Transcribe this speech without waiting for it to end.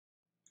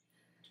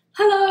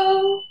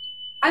Hello!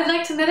 I'd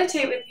like to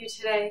meditate with you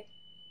today.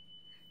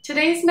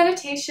 Today's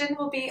meditation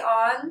will be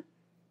on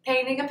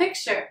painting a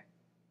picture.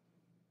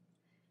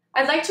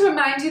 I'd like to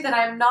remind you that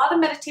I'm not a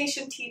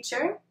meditation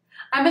teacher.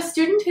 I'm a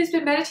student who's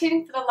been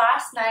meditating for the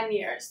last 9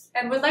 years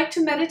and would like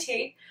to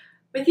meditate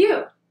with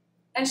you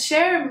and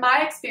share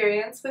my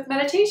experience with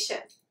meditation.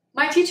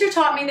 My teacher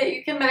taught me that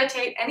you can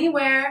meditate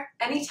anywhere,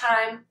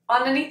 anytime,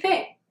 on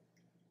anything.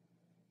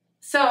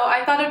 So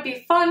I thought it'd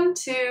be fun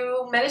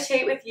to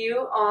meditate with you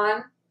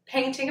on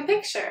painting a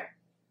picture.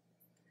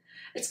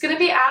 It's going to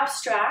be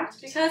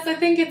abstract because I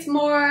think it's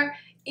more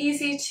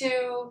easy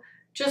to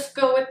just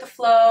go with the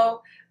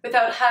flow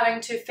without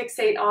having to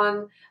fixate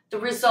on the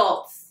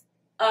results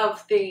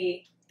of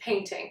the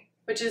painting,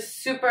 which is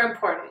super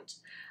important.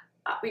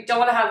 We don't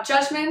want to have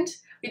judgment.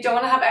 We don't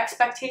want to have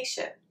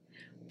expectation.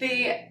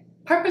 The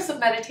purpose of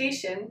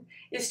meditation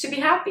is to be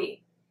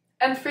happy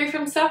and free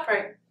from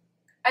suffering,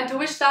 and to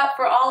wish that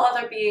for all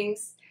other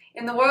beings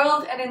in the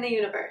world and in the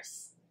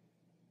universe.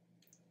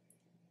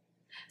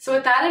 So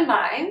with that in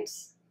mind,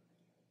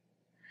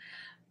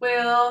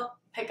 we'll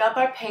pick up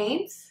our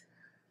paint.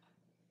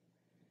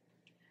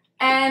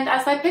 And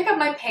as I pick up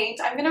my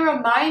paint, I'm going to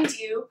remind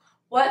you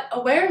what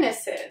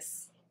awareness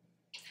is.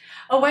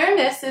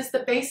 Awareness is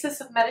the basis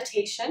of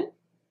meditation.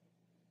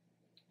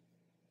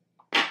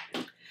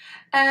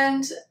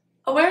 And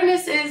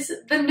awareness is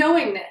the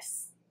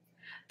knowingness.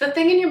 The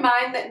thing in your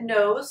mind that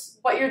knows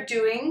what you're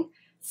doing,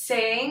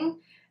 saying,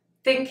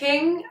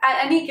 thinking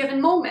at any given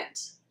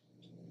moment.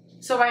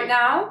 So right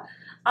now,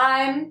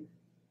 I'm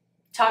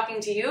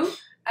talking to you,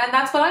 and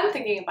that's what I'm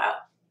thinking about.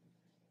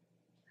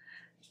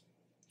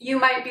 You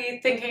might be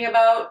thinking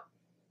about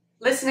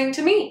listening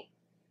to me,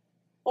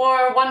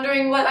 or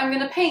wondering what I'm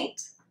going to paint,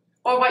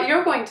 or what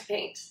you're going to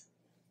paint,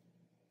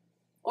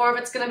 or if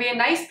it's going to be a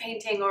nice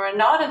painting or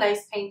not a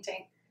nice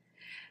painting.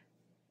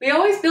 We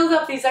always build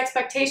up these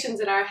expectations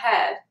in our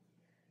head,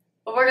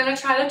 but we're going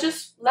to try to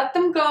just let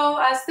them go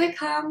as they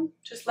come,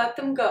 just let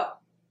them go.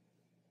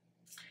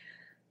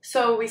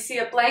 So we see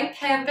a blank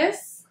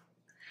canvas,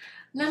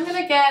 and I'm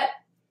going to get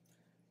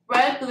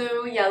red,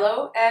 blue,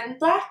 yellow, and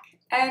black,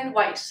 and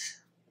white.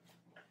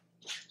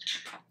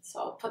 So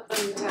I'll put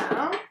them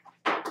down,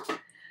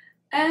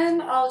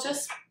 and I'll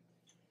just,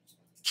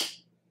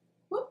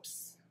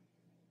 whoops,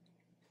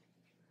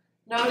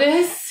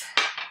 notice.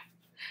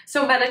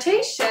 So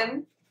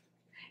meditation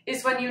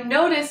is when you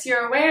notice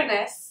your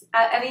awareness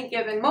at any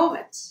given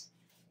moment.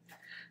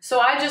 So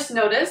I just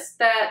noticed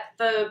that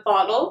the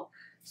bottle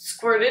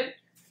squirted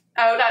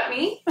out at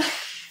me,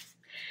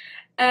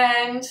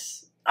 and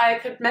I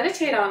could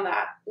meditate on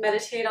that.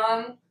 Meditate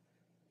on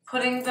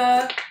putting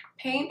the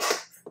paint,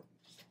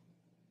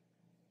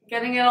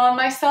 getting it on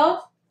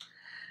myself.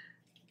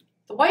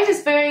 The white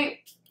is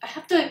very,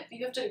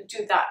 you have to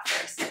do that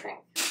first, I think.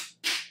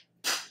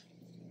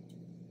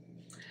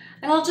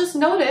 And I'll just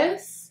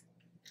notice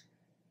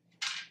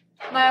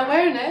my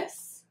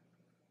awareness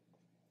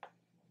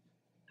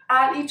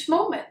at each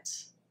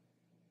moment.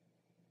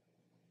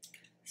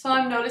 So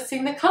I'm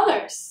noticing the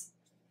colors.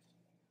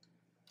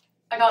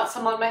 I got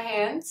some on my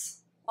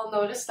hands. I'll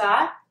notice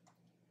that.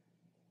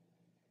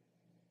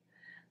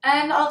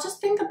 And I'll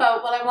just think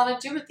about what I want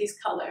to do with these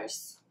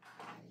colors.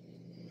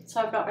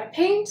 So I've got my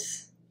paint,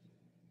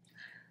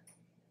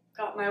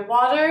 got my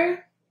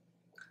water,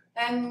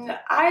 and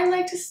I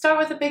like to start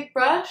with a big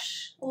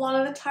brush a lot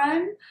of the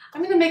time.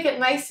 I'm going to make it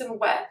nice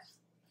and wet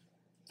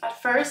at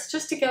first,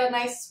 just to get a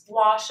nice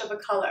wash of a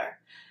color,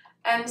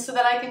 and so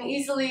that I can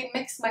easily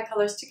mix my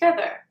colors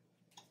together.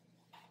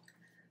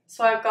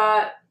 So I'm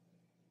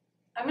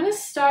going to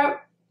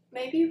start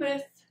maybe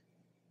with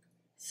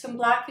some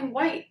black and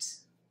white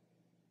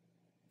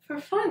for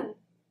fun.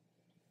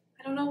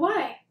 I don't know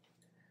why.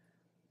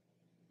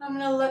 I'm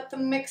going to let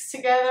them mix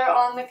together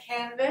on the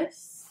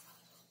canvas.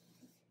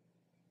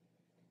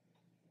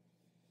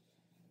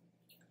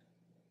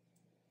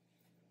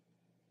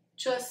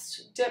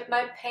 Just dip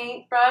my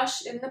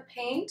paintbrush in the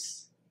paint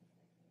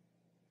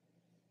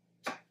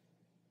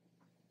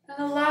and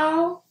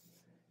allow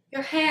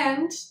your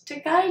hand to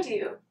guide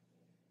you.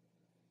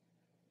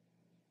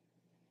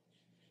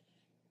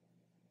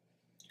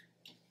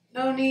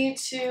 No need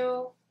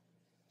to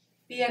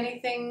be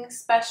anything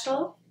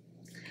special,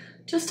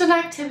 just an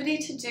activity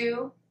to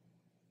do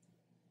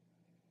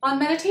on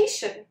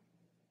meditation.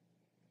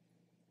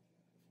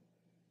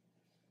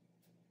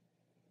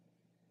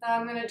 Now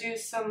I'm going to do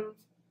some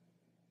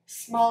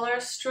smaller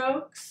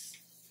strokes.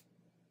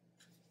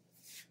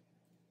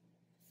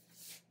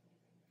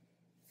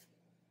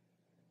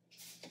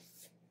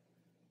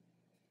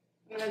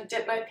 I'm going to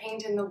dip my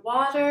paint in the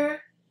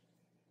water.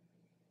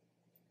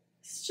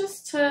 It's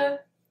just to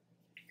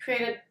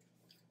create a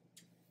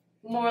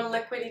more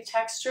liquidy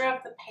texture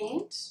of the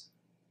paint.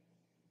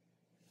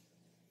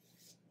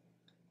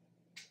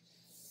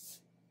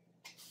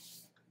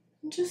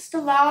 And just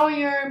allow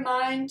your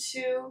mind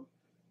to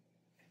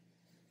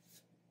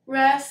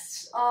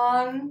rest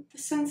on the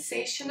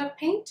sensation of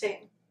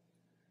painting.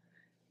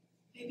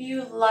 Maybe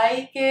you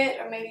like it,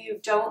 or maybe you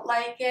don't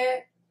like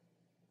it.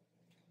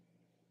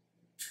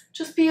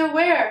 Just be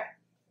aware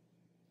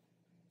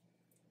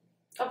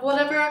of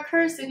whatever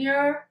occurs in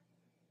your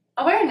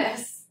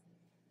awareness.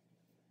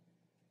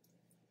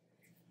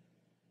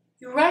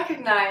 You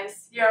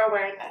recognize your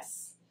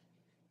awareness.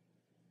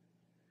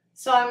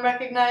 So I'm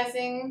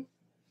recognizing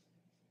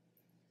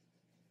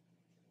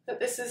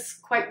that this is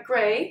quite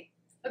gray,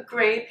 a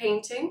gray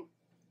painting.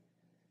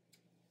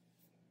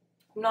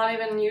 I'm not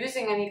even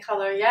using any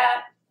color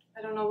yet.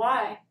 I don't know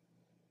why.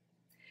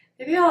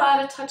 Maybe I'll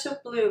add a touch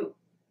of blue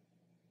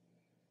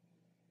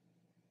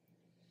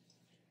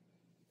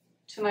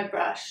to my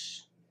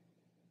brush.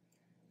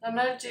 I'm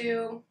going to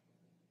do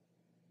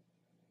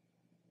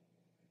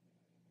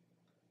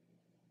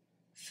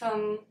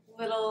some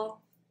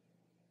little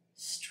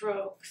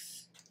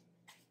strokes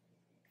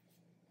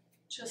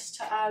just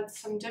to add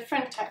some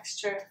different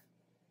texture.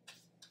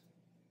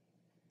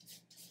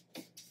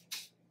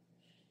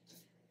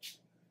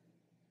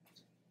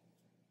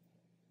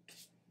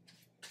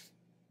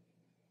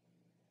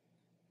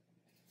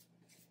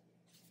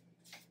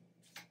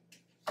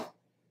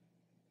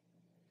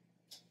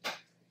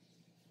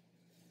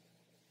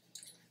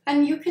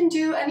 And you can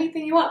do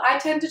anything you want. I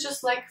tend to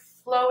just like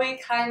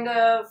flowy kind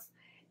of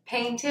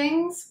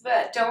paintings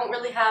that don't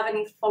really have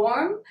any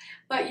form,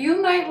 but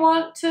you might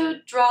want to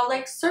draw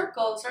like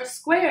circles or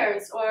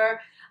squares or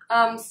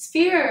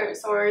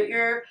spheres, or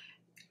you're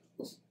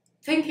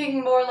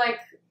thinking more like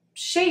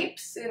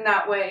shapes in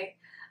that way,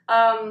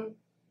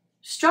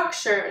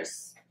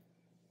 structures.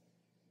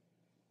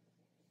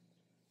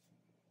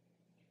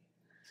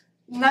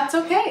 And that's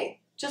okay.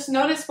 Just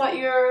notice what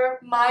your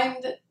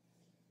mind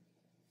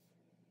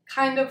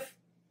kind of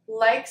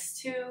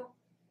likes to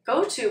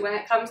go to when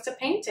it comes to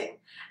painting,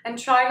 and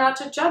try not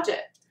to judge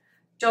it.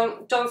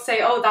 Don't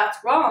say, oh, that's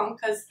wrong,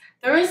 because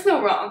there is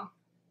no wrong.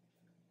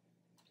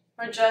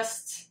 We're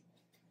just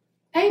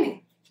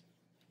painting.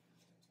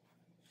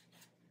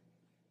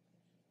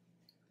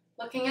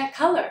 Looking at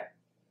color.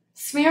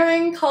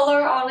 Smearing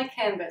color on a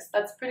canvas.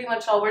 That's pretty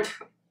much all we're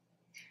doing.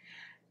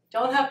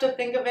 Don't have to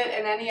think of it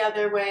in any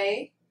other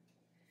way.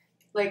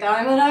 Like,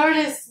 I'm an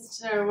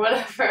artist or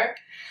whatever.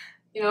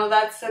 You know,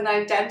 that's an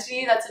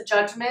identity, that's a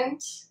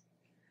judgment.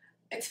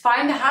 It's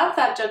fine to have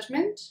that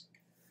judgment.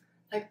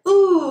 Like,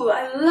 ooh,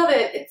 I love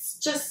it. It's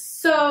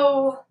just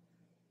so,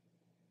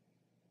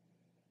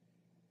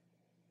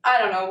 I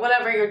don't know,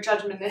 whatever your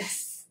judgment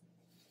is.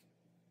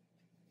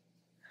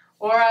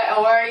 Or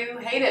you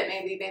hate it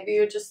maybe. Maybe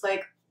you're just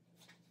like,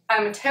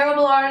 I'm a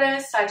terrible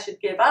artist, I should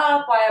give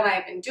up, why am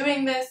I even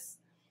doing this?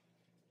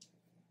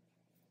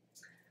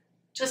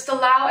 Just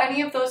allow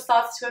any of those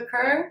thoughts to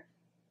occur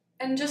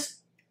and just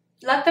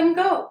let them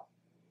go.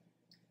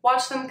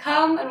 Watch them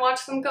come and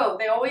watch them go.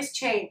 They always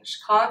change,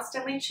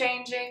 constantly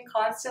changing,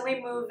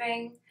 constantly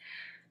moving,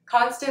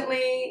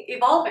 constantly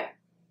evolving.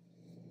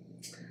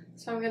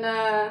 So I'm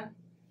gonna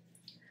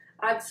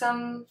add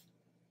some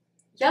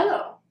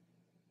yellow.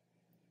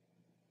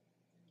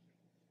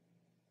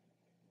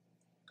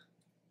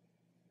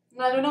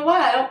 And I don't know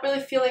why, I don't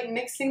really feel like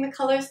mixing the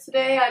colors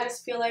today. I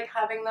just feel like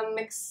having them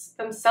mix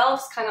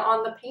themselves kind of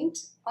on the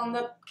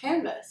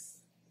canvas.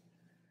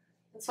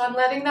 And so I'm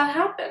letting that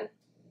happen.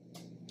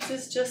 This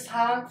is just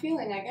how I'm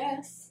feeling, I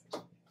guess.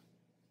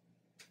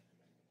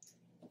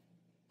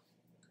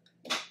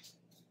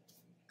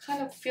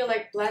 Kind of feel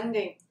like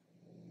blending,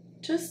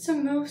 just to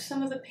move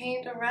some of the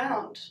paint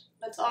around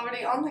that's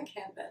already on the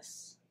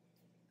canvas.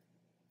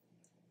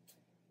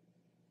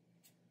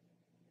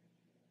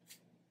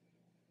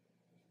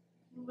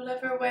 In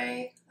whatever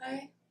way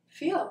I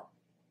feel.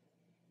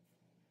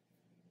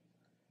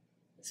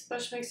 This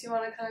brush makes you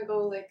want to kind of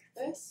go like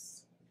this.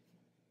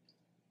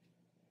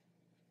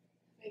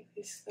 Make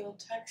these little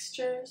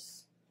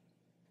textures.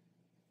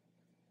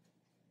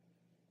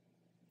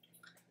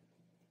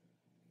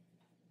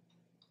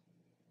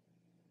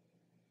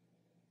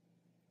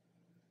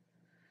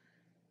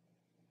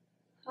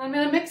 I'm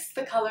going to mix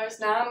the colors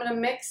now. I'm going to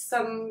mix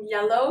some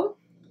yellow.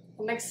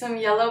 I'll mix some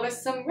yellow with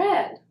some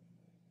red.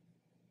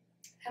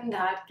 And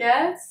that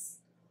gets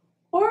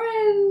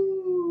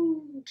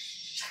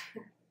orange.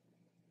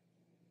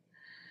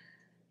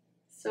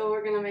 So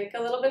we're going to make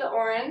a little bit of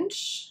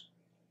orange.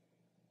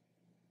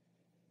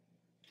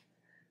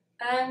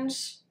 And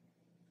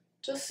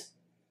just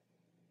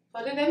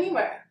put it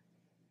anywhere.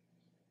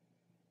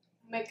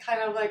 Make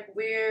kind of like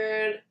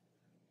weird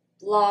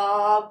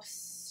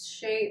blobs,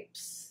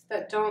 shapes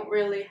that don't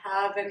really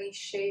have any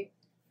shape,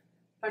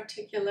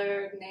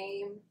 particular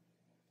name.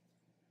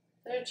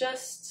 They're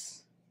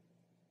just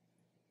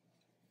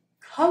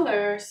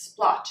color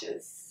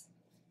splotches.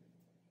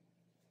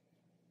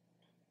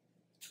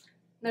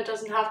 There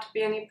doesn't have to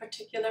be any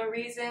particular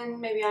reason.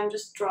 Maybe I'm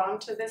just drawn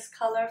to this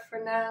color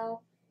for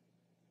now.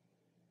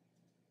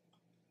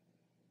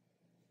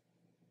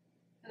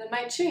 And it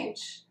might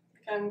change.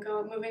 Like I'm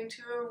moving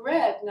to a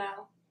red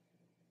now.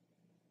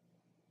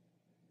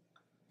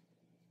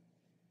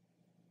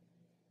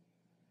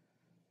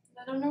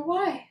 I don't know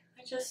why.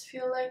 I just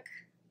feel like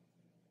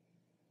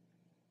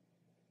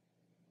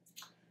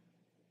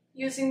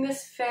using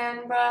this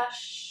fan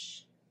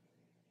brush,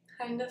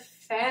 kind of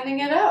fanning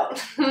it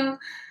out. I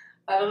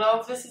don't know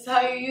if this is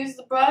how you use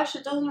the brush,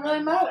 it doesn't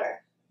really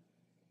matter.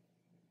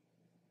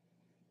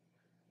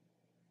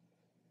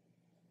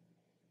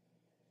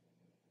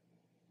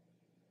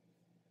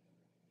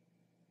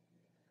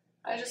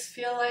 I just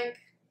feel like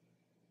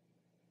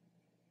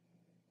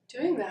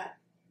doing that.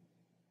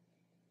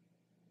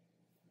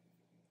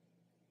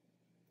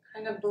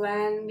 Kind of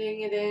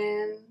blending it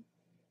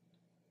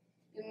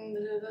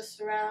into the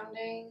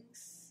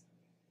surroundings.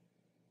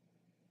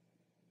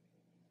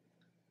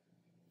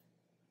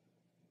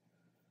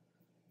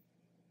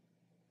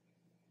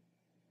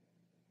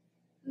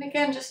 And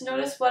again, just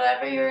notice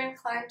whatever you're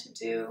inclined to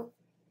do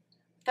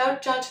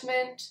without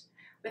judgment,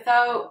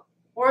 without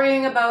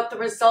worrying about the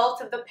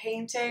result of the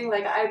painting.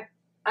 Like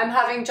I'm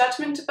having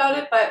judgment about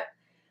it, but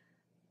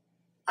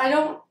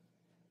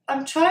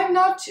I'm trying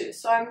not to,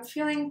 so I'm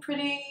feeling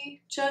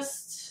pretty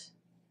just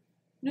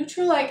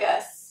neutral, I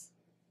guess.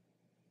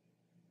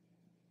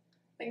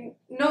 Like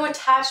no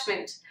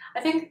attachment.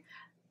 I think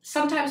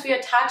sometimes we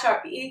attach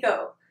our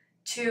ego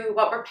to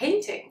what we're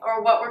painting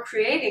or what we're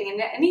creating in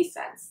any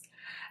sense.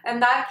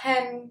 And that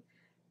can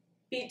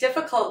be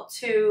difficult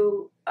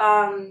to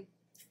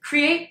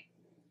create,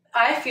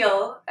 I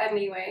feel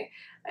anyway.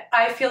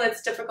 I feel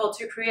it's difficult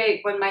to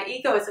create when my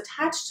ego is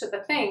attached to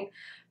the thing,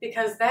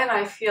 because then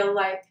I feel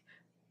like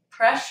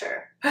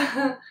pressure.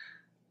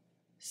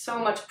 So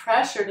much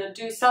pressure to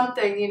do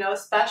something, you know,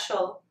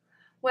 special.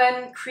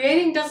 When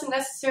creating doesn't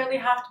necessarily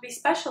have to be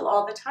special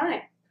all the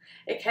time.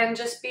 It can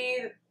just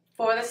be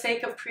for the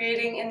sake of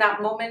creating in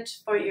that moment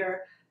for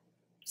your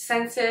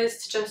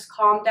senses to just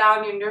calm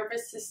down your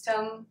nervous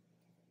system.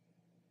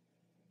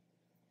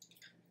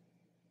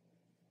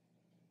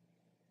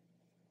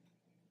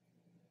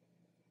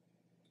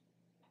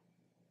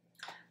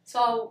 So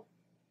I'll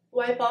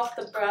wipe off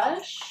the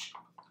brush.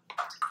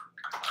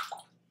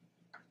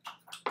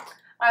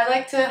 I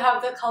like to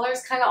have the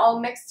colors kind of all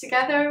mixed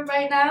together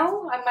right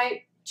now. I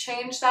might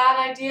change that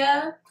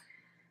idea.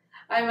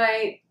 I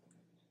might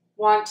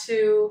want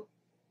to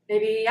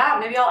maybe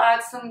I'll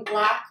add some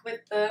black with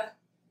the...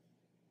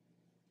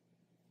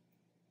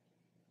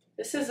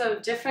 This is a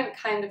different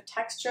kind of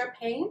texture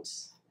paint.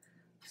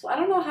 So I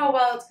don't know how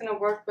well it's going to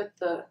work with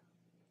the...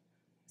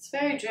 It's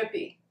very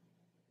drippy.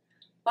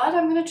 But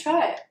I'm going to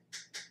try it.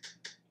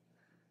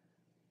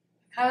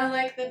 Kind of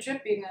like the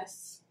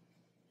drippiness.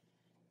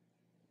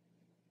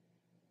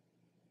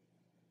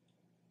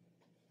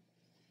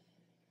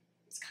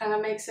 This kind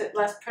of makes it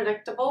less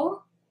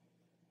predictable.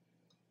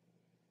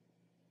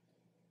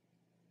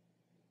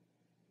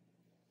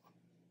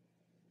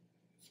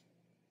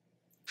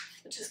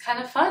 Which is kind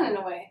of fun in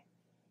a way.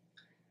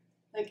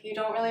 Like you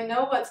don't really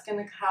know what's going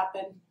to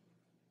happen.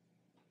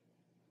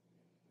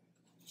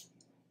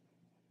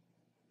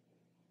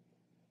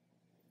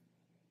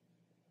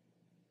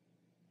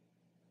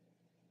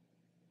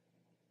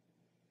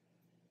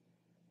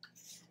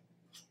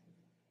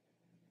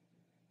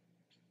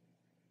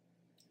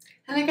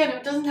 And again,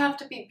 it doesn't have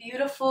to be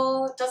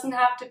beautiful, it doesn't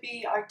have to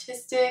be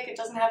artistic, it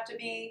doesn't have to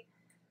be,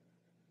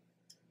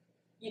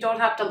 you don't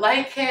have to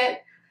like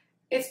it.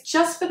 It's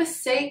just for the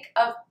sake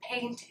of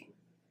painting.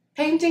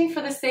 Painting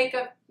for the sake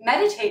of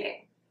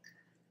meditating.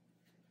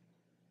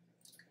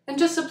 And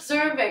just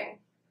observing.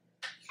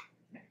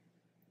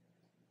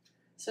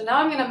 So now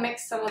I'm going to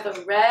mix some of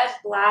the red,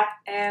 black,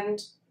 and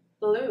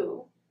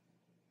blue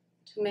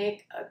to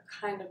make a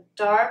kind of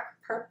dark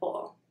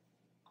purple.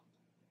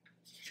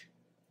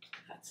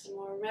 Got some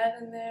more red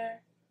in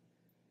there.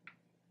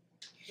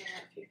 I don't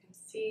know if you can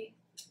see.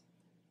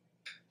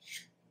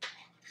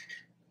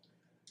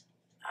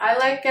 I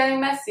like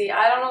getting messy.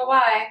 I don't know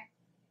why.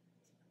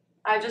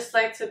 I just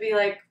like to be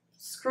like,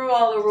 screw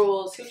all the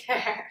rules. Who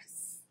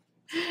cares?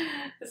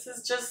 This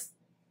is just,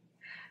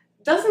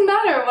 doesn't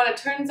matter what it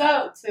turns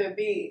out to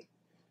be.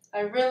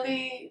 We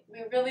really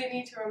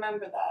need to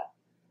remember that.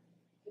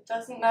 It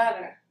doesn't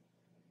matter.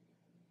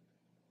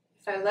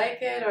 If I like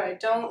it or I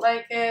don't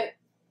like it,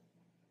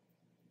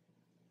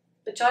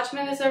 the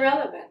judgment is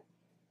irrelevant.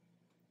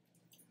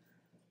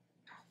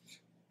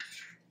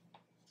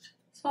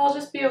 So I'll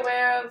just be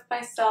aware of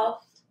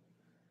myself,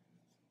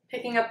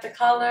 picking up the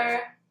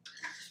color,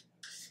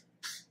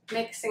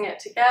 mixing it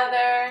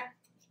together,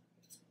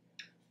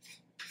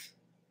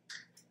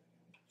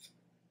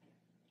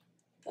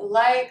 the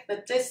like,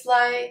 the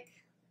dislike.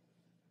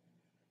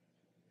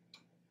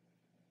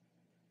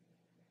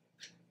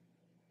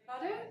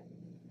 Got it?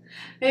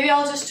 Maybe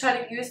I'll just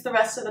try to use the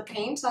rest of the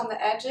paint on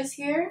the edges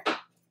here.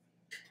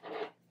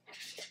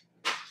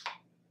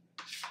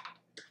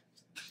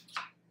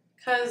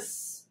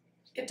 Because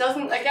it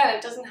doesn't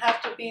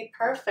have to be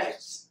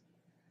perfect.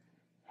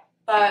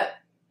 But,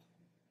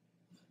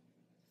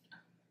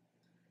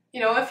 you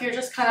know, if you're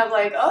just kind of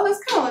like, oh,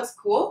 this kind of looks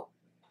cool,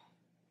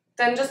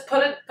 then just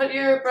put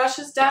your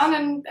brushes down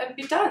and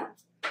be done.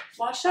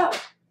 Wash up.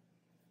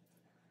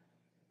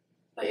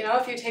 But, you know,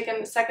 if you take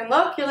a second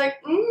look, you're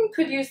like,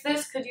 could use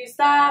this, could use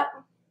that.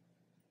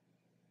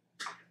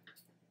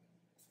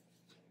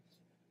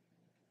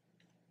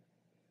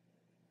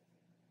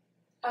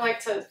 I like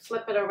to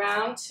flip it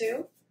around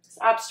too.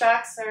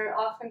 Abstracts are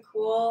often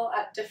cool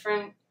at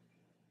different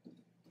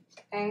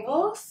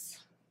angles.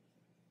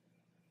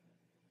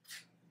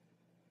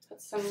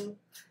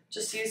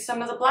 Just use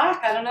some of the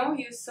black, I don't know,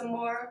 use some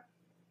more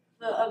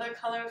the other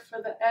color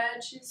for the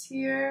edges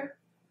here.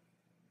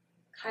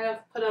 Kind of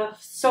put a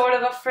sort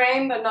of a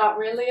frame, but not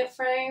really a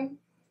frame.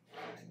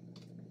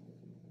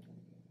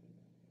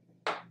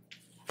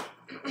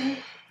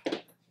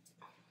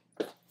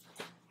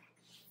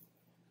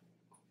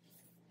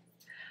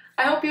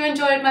 I hope you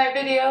enjoyed my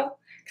video.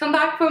 Come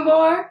back for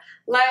more.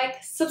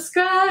 Like,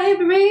 subscribe,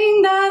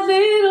 ring that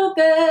little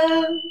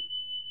bell.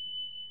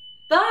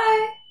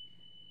 Bye!